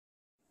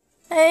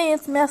Hey,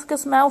 it's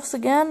MasochistMouse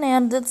again,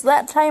 and it's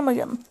that time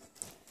again.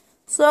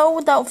 So,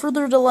 without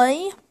further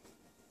delay,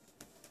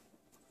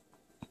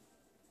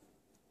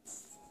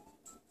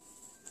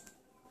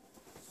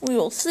 we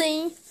will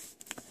see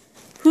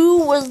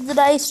who was the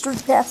dice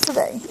Streetpass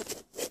today.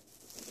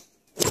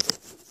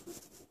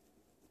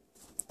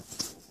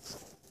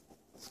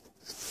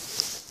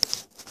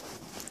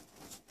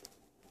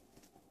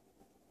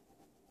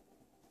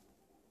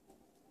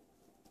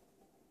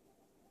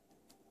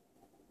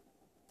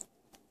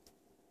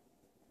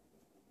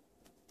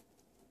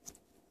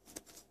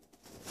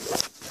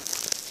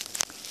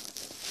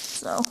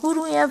 So, who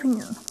do we have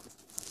here?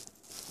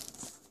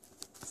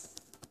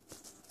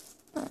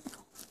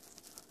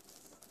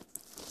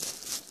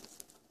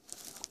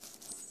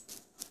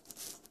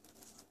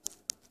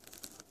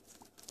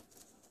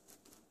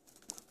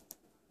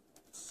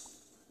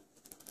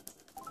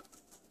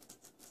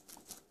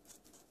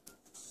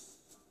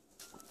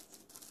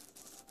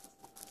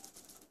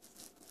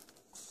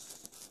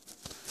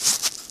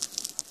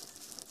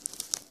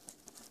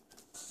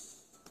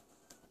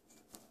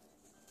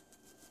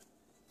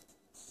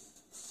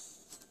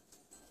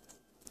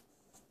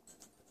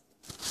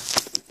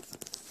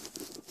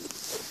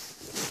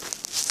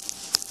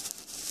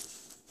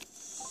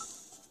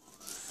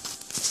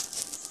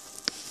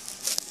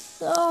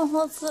 So,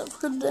 that's it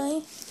for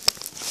today.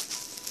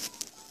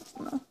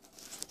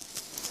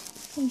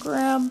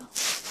 Grab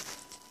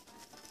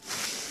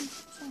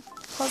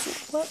puzzle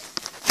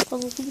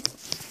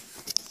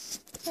piece.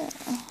 Yeah.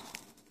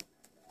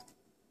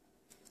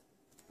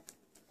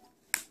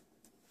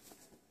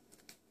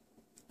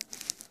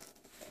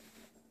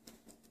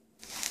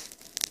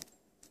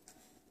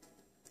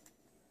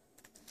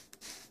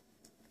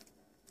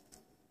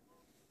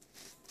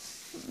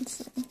 Let's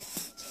see.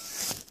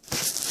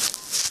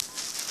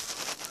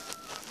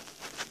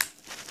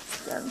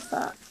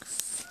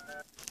 Fox. I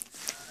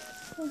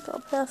think I'll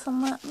pass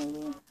on that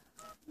maybe.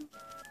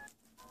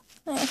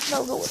 Yeah,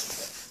 I'll go with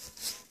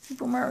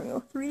Super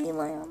Mario 3D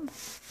Land.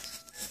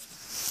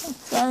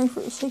 Sorry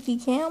for the shaky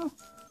cam.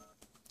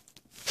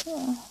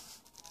 Yeah.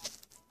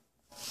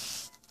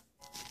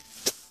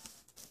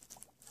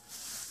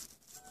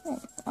 There we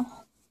go.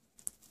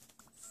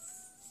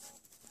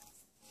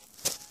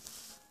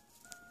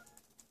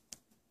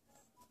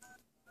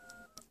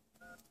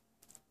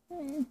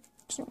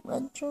 Some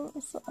red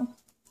shirts, so.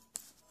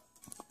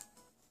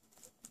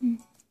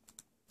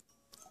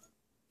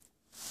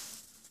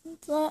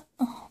 What's that?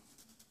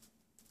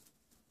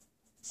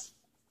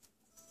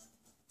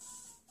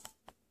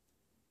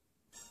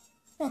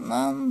 And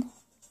then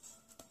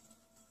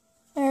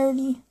I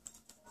already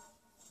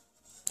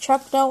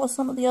checked out with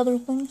some of the other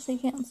things, so you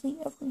can't see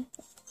everything.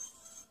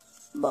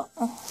 But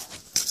I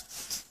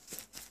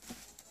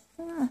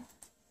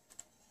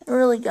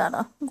really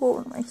gotta go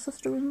over to my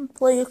sister and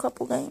play a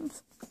couple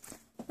games,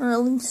 or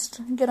at least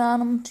get on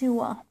them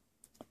to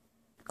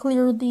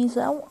clear these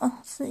out.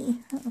 Let's see.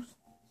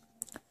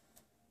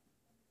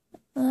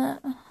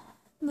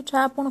 The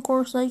top one, of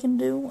course, I can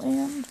do,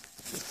 and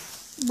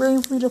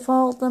Bravely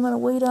Default them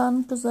and wait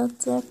on, because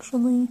that's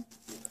actually,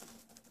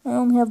 I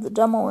only have the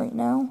demo right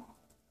now.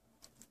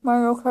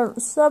 Mario Kart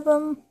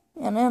 7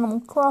 and Animal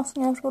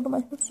Crossing I have to go to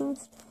my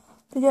sister's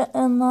to get,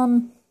 and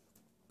then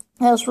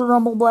as for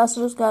Rumble Blast,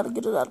 I just gotta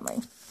get it out of my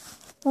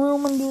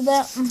room and do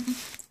that.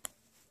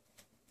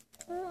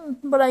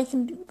 But I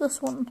can do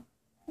this one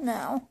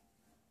now.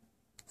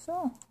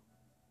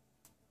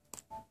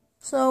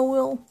 So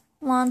we'll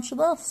launch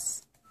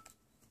this.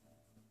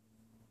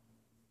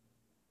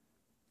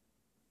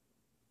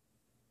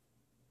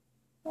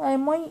 I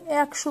might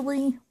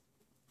actually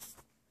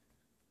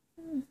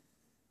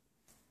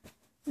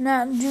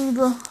not do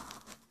the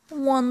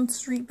one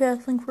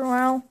Streetpass thing for a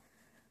while,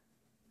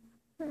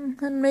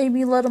 and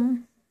maybe let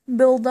them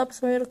build up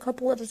so I had a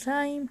couple at a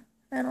time.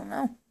 I don't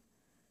know.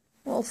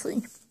 We'll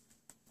see.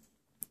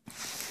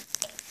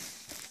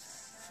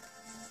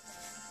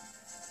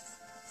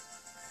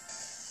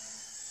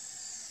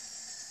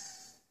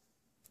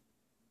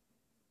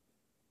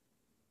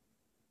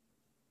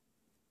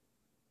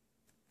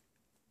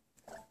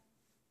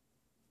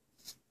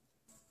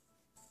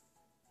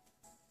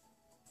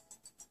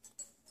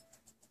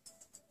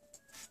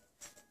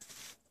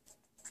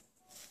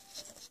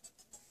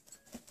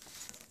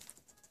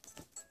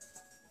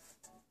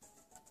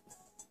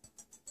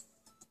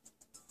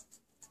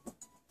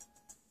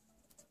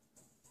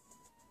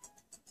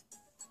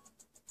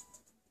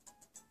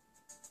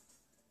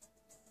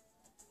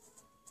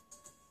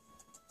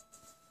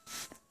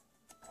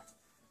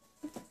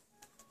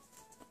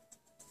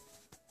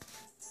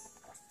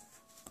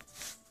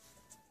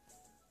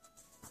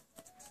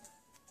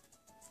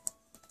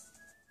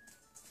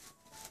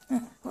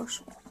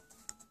 Push.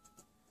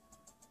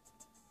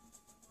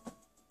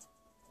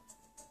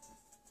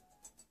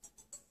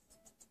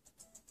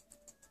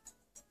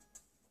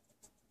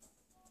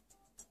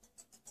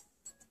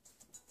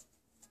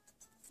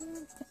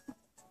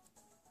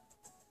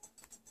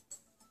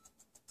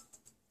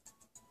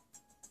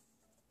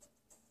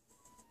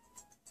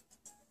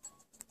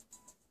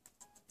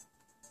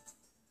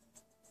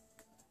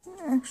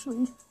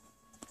 Actually,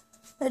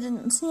 I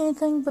didn't see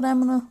anything, but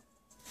I'm gonna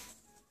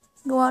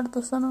go out of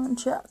the center and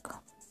check.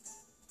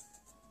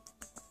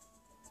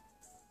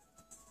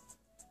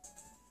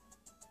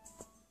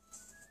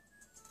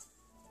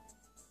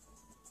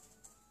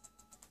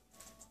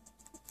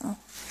 Oh.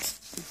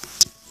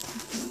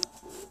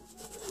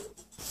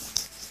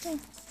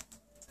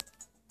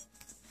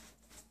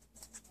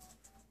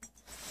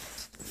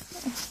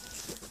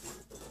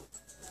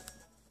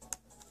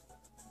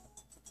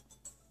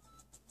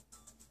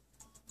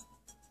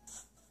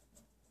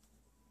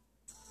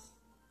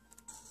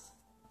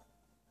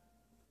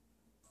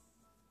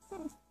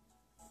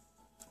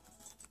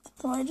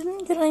 So I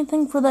didn't get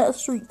anything for that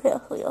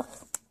Streetpass, I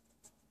guess.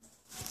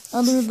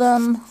 Other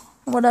than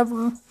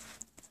whatever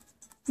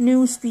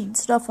newsfeed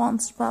stuff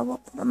wants to pop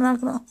up. But I'm not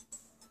gonna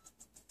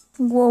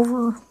go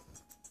over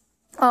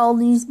all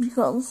these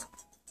because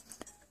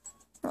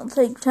it'll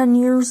take 10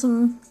 years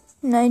and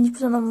 90%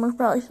 of them are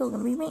probably still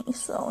gonna be me.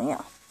 So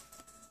yeah,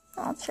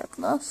 I'll check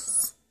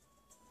this.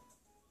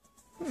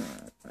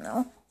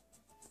 No.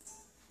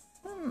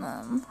 And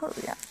then, oh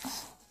yeah.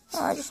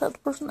 I just had the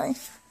person I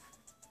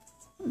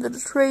did a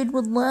trade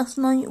with last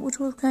night, which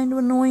was kind of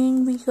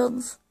annoying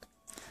because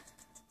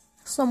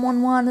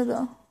someone wanted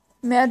a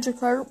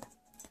Magikarp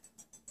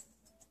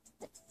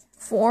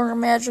for a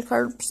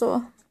Magikarp,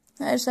 so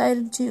I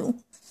decided to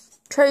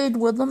trade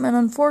with them, and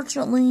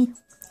unfortunately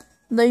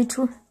they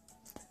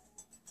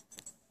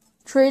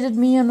traded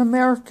me an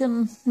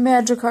American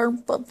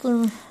Magikarp, but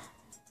their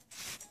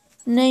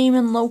name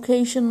and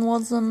location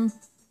was in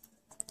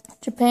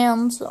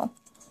Japan, so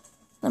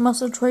they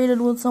must have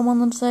traded with someone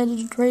that decided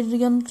to trade it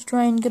again to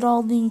try and get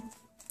all the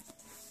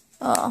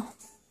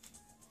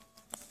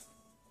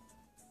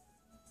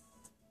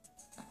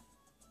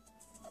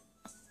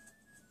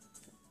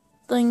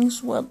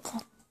things with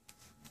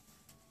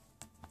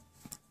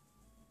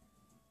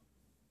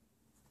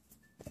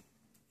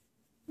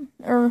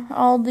or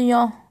all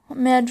the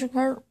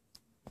Magikarp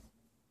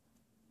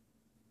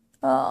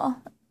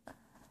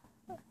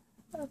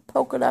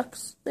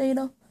Pokedex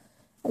data,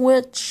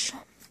 which,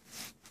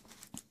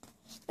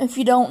 if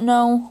you don't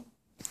know,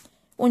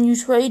 when you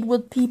trade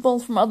with people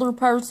from other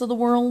parts of the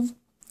world,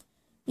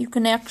 you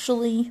can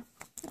actually,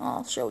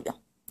 I'll show you.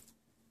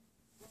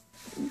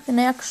 You can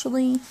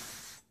actually,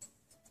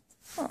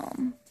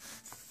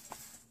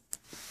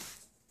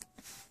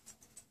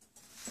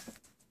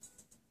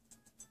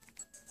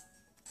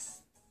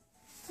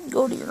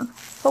 go to your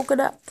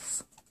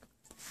Pokedex,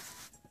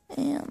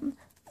 and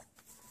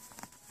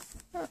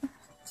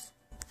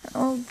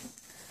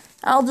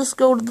I'll just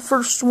go to the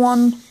first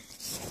one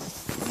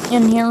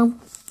in here.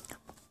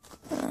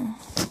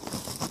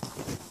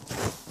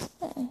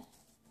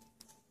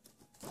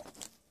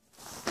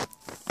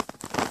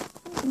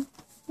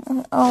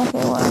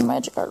 Okay, we're in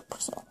Magikarp,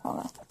 so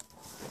okay.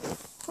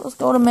 Let's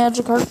go to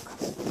Magikarp,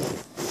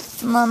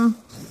 and then,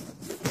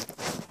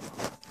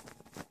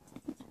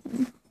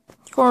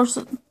 of course,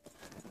 it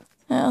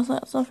has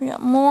that stuff. We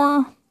got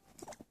more.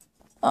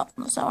 Oh,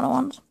 that's not what I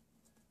wanted.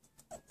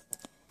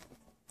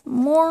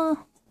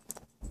 More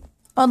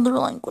other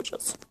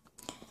languages.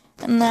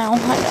 And now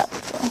I got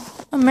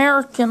the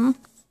American.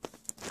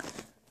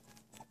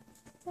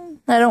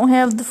 I don't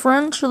have the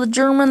French or the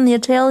German, the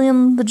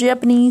Italian, the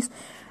Japanese,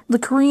 the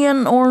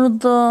Korean, or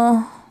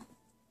the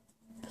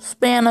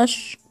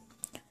Spanish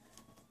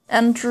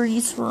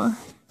entries for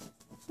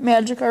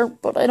Magikarp,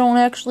 but I don't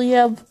actually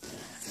have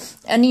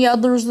any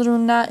others that are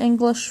not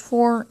English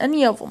for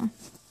any of them.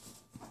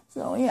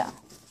 So yeah.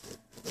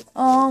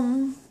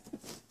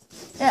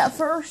 At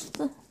first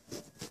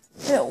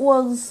it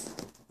was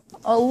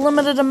a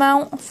limited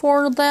amount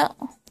for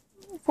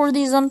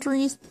these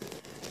entries,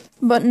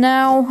 but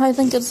now I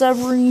think it's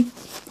every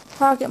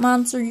pocket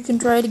monster you can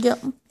try to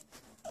get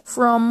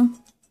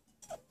from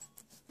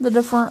the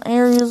different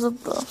areas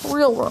of the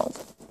real world.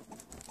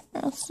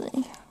 Let's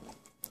see.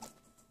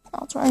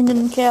 I'll try and get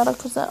Nkata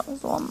because that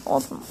was the one that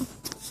wasn't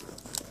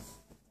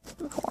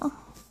before.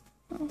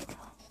 Okay.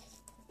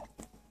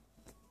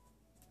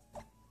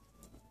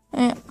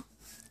 Yeah.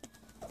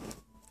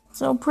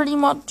 So pretty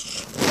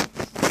much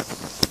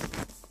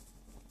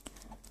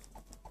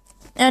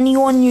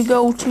anyone you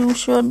go to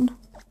should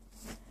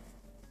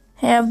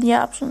have the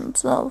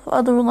options of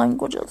other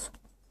languages.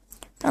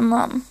 And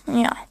then,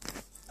 yeah.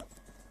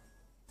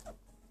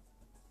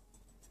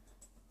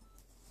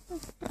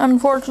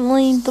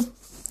 Unfortunately, the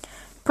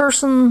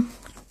person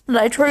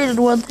that I traded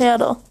with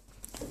had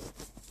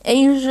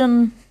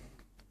Asian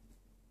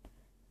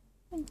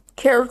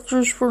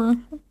characters for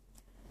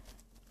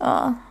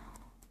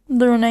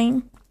their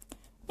name,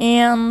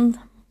 and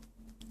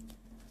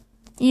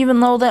even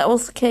though that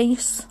was the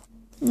case,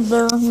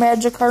 their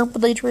Magikarp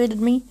they traded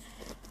me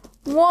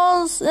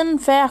was in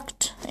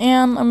fact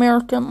an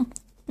American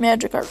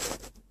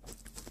Magikarp.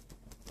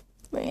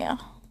 But yeah,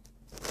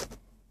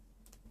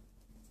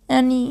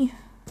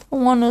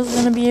 anyone is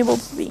going to be able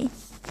to be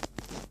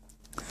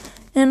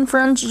in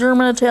French,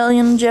 German,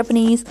 Italian,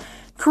 Japanese,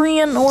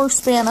 Korean, or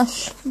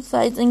Spanish,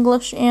 besides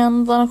English.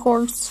 And then, of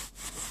course,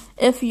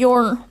 if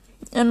you're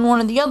in one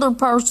of the other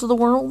parts of the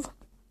world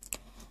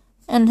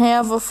and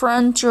have a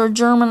French or a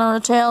German or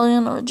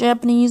Italian or a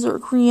Japanese or a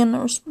Korean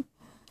or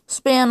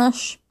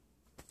Spanish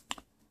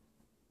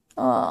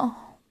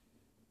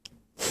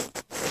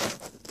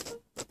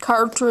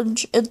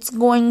cartridge, it's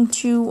going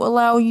to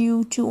allow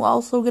you to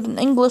also get an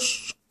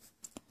English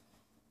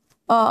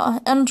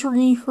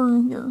entry for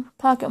your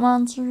pocket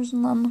monsters,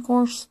 and then, of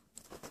course,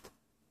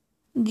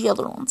 the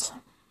other ones.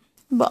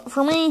 But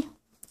for me,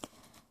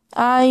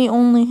 I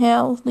only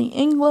have the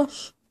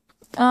English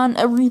on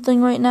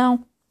everything right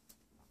now.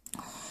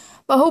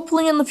 But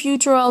hopefully in the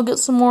future I'll get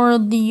some more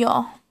of the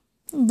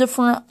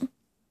different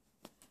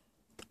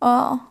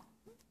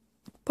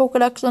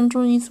Pokedex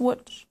entries,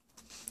 which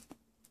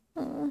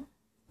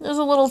is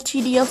a little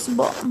tedious,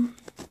 but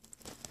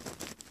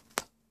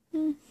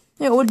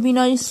it would be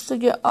nice to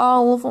get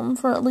all of them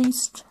for at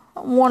least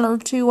one or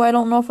two. I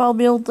don't know if I'll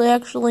be able to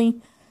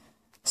actually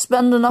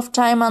spend enough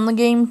time on the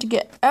game to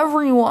get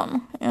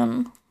everyone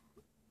in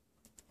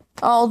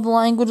all the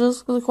languages,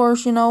 because of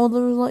course, you know,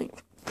 there's like,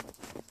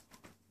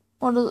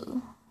 what is it,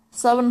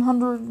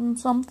 700 and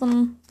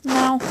something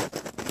now?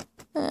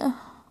 Yeah.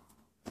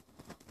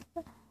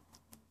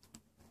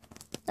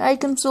 I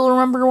can still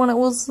remember when it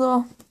was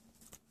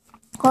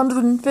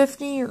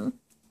 150 or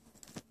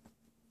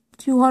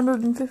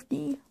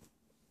 250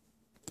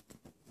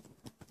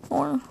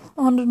 or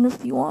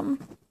 151,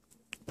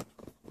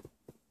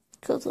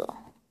 because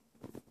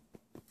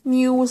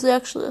Mew was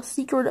actually a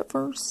secret at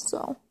first,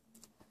 so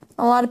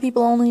a lot of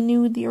people only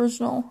knew the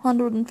original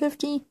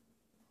 150,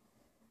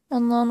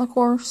 and then, of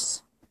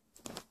course,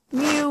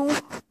 Mew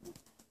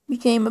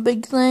became a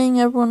big thing.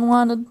 Everyone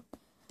wanted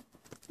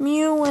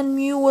Mew, and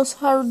Mew was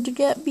hard to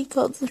get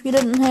because if you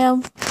didn't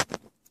have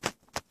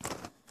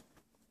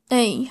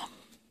a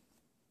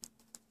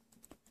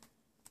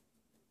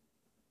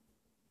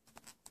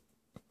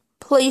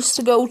place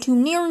to go to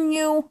near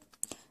you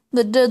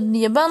that did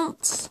the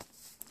events,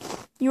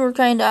 you were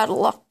kinda out of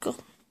luck.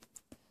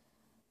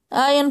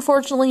 I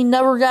unfortunately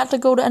never got to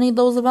go to any of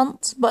those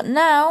events, but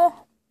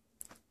now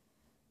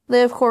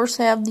they of course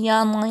have the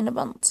online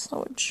events,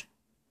 which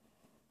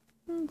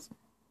is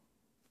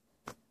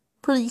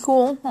pretty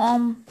cool.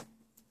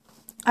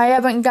 I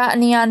haven't got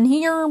any on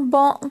here,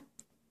 but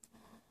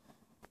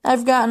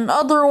I've gotten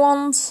other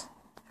ones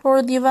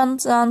for the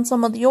events on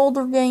some of the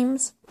older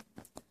games.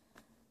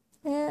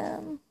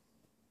 And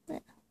yeah.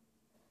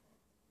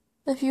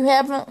 If you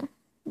haven't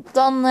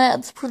done that,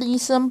 it's pretty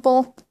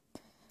simple.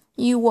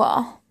 You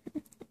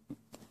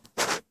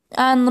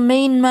on the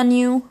main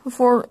menu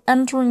before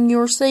entering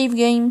your save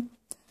game,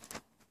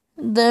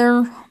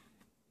 there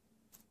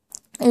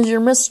is your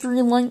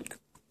mystery link,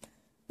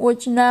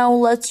 which now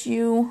lets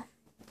you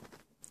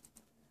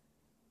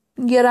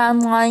get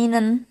online,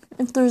 and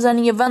if there's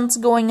any events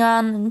going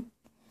on in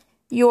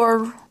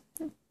your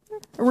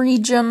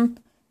region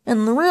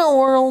in the real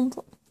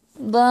world,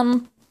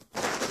 then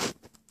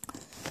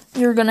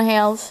you're gonna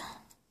have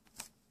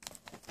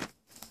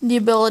the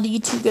ability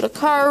to get a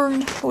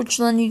card, which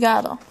then you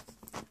gotta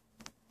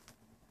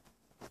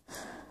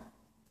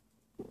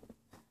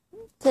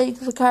take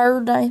the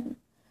card. I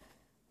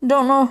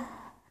don't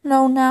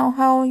know now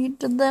how you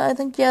did that. I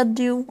think you had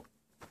to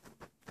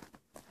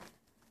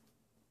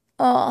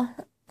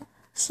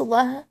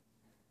select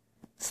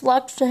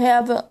to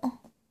have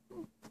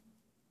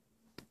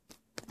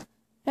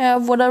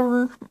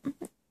whatever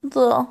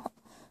the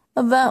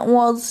event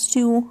was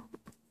to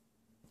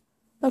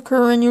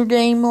occur in your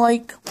game,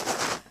 like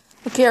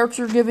a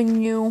character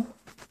giving you,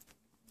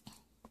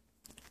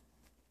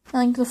 I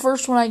think the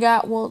first one I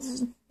got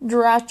was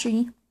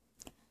Jirachi,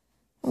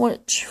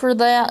 which for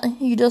that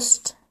you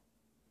just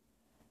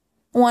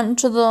went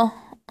to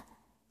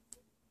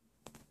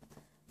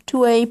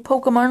a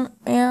Pokemon,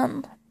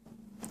 and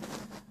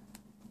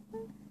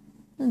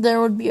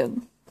there would be a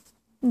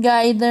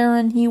guy there,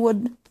 and he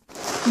would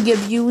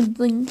give you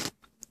the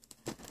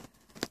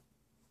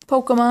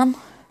Pokemon.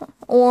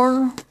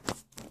 Or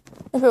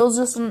if it was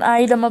just an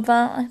item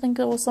event, I think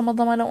there was some of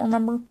them, I don't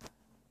remember,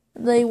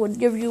 they would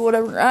give you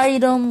whatever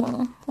item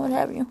or what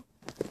have you.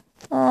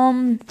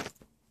 I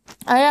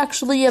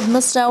actually have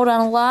missed out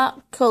on a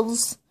lot,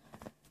 because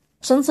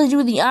since I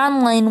do the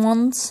online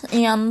ones,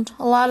 and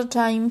a lot of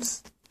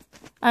times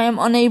I am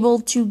unable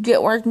to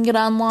get where I can get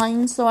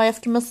online, so I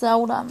have to miss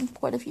out on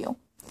quite a few.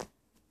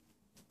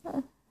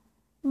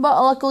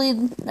 But luckily,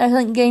 I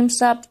think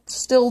GameStop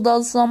still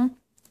does some.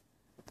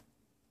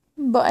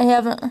 But I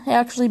haven't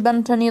actually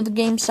been to any of the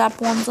GameStop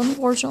ones,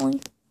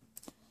 unfortunately.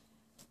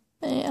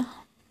 Yeah.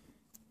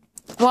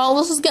 Well,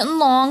 this is getting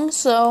long,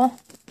 so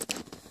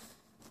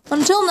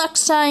until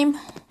next time,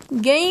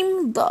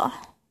 game the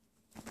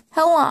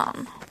hell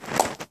on.